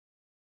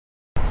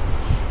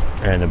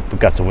and a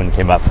gust of wind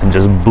came up and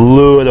just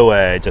blew it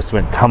away. It just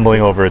went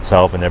tumbling over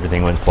itself, and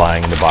everything went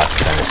flying, and the box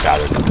kind of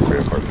shattered into 3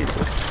 or 4 pieces.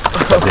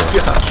 But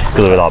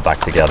glue it all back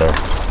together.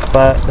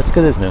 But it's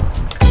good as new.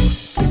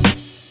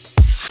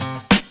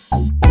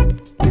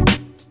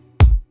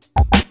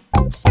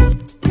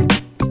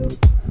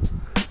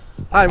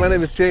 Hi, my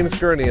name is James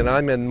Gurney, and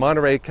I'm in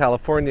Monterey,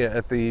 California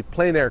at the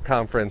Plein Air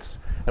Conference,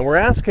 and we're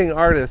asking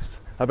artists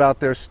about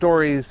their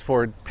stories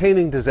for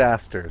painting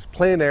disasters,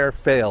 plein air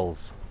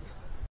fails.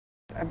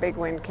 A big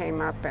wind came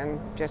up and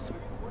just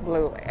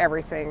blew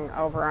everything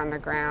over on the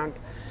ground.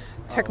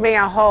 Took me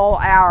a whole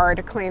hour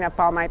to clean up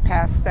all my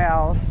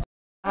pastels.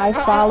 I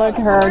followed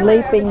her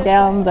leaping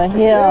down the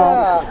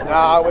hill,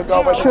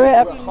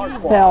 tripped,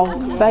 fell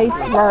face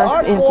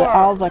first into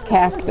all the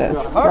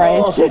cactus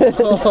branches.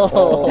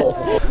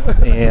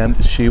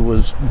 And she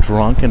was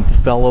drunk and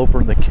fell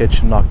over in the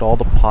kitchen, knocked all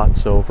the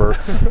pots over,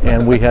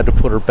 and we had to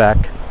put her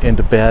back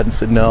into bed and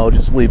said, no,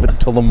 just leave it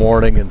until the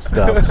morning and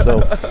stuff.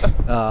 So,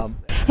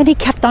 and he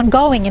kept on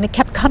going, and it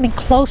kept coming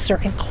closer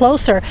and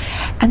closer,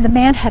 and the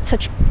man had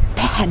such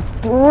bad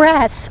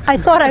breath. I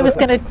thought I was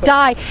going to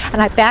die,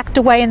 and I backed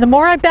away, and the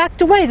more I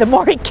backed away, the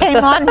more he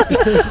came on me.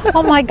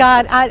 Oh my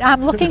God,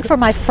 I'm looking for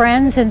my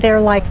friends, and they're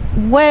like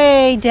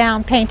way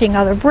down painting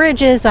other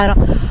bridges.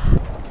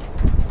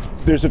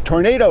 There's a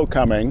tornado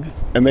coming,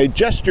 and they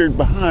gestured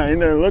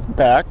behind, and I looked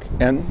back,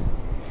 and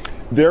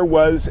there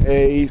was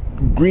a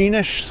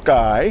greenish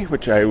sky,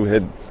 which I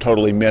had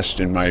totally missed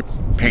in my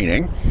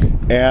painting,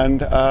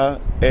 and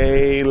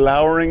a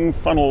lowering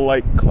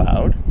funnel-like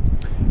cloud.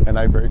 And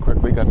I very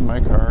quickly got in my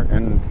car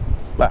and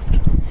left.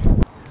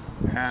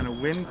 And a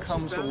wind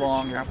comes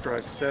along after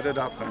I've set it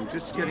up, and I'm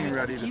just getting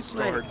ready to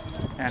start,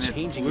 and it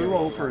blew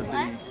over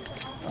the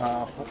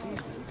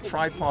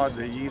tripod,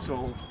 the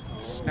easel,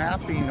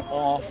 snapping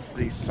off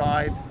the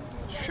side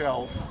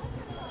shelf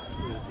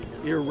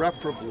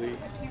irreparably.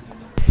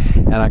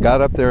 And I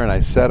got up there and I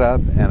set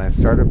up and I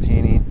started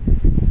painting,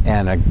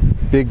 and a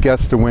big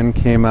gust of wind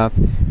came up,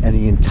 and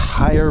the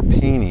entire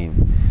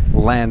painting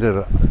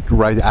landed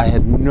right. I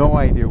had no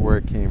idea where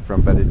it came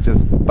from, but it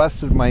just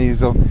busted my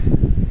easel.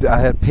 I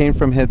had paint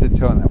from head to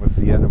toe, and that was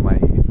the end of my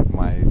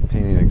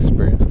painting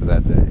experience for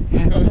that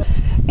day.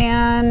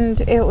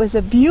 And it was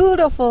a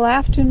beautiful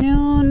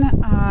afternoon,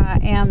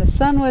 and the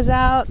sun was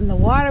out, and the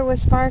water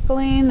was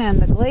sparkling,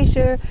 and the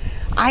glacier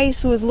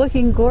ice was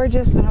looking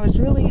gorgeous, and I was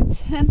really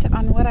intent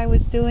on what I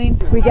was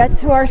doing. We get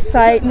to our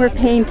site, and we're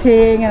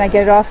painting, and I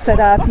get it all set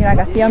up. You know, I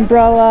got the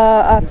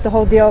umbrella up, the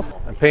whole deal.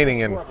 I'm painting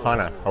in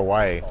Hana,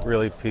 Hawaii.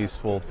 Really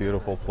peaceful,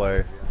 beautiful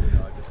place.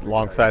 It's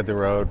alongside the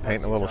road,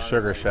 painting a little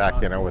sugar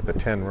shack, you know, with a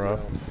tin roof.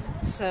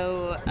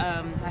 So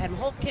I had my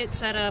whole kit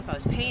set up, I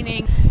was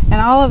painting. And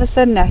all of a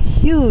sudden a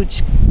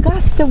huge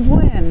gust of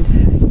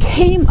wind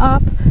came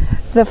up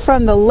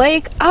from the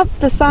lake up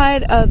the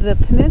side of the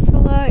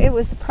peninsula. It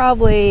was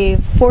probably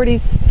 40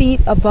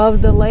 feet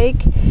above the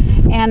lake,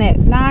 and it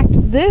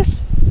knocked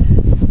this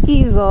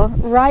easel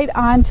right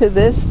onto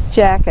this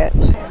jacket.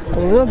 A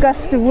little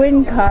gust of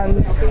wind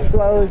comes,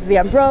 blows the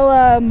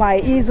umbrella, my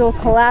easel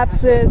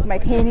collapses, my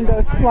painting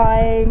goes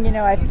flying, you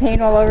know, I have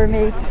paint all over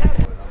me.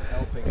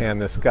 And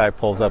this guy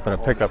pulls up in a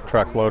pickup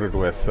truck loaded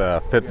with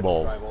pit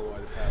bulls,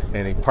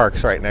 and he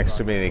parks right next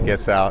to me, and he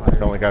gets out.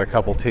 He's only got a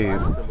couple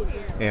teeth,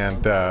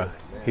 and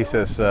he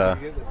says,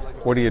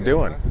 what are you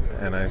doing?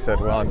 And I said,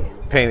 well, I'm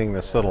painting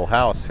this little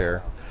house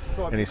here.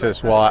 And he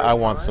says, well, I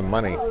want some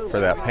money for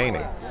that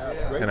painting.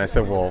 And I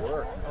said,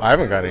 well, I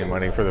haven't got any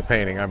money for the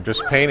painting. I'm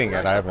just painting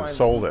it. I haven't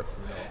sold it.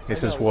 He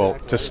says, well,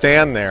 to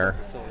stand there,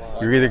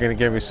 you're either going to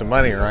give me some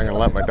money or I'm going to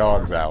let my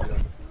dogs out.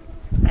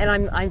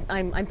 And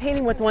I'm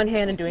painting with one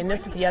hand and doing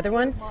this with the other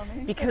one,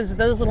 because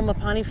those little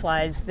mapani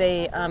flies,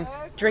 they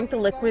drink the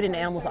liquid in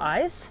animals'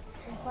 eyes.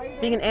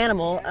 Being an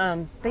animal,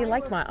 they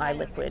like my eye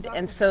liquid,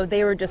 and so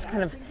they were just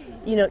kind of,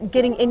 you know,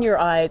 getting in your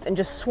eyes and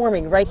just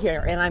swarming right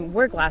here. And I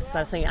wear glasses.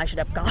 I was thinking I should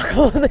have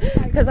goggles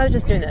because I was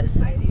just doing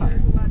this,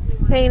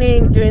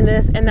 painting, doing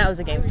this, and that was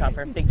a game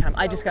stopper, big time.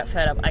 I just got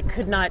fed up. I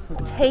could not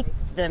take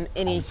them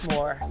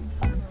anymore.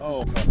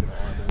 Oh.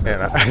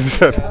 And I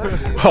said,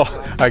 well,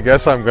 I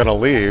guess I'm going to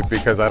leave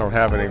because I don't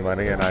have any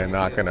money and I'm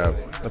not going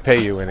to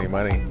pay you any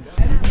money.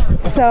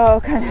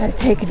 So kind of had to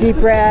take a deep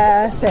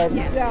breath and,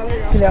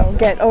 you know,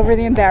 get over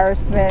the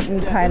embarrassment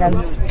and kind of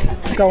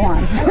go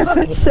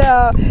on.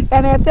 So,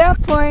 and at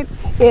that point,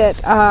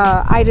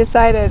 I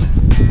decided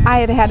I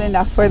had had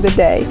enough for the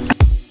day.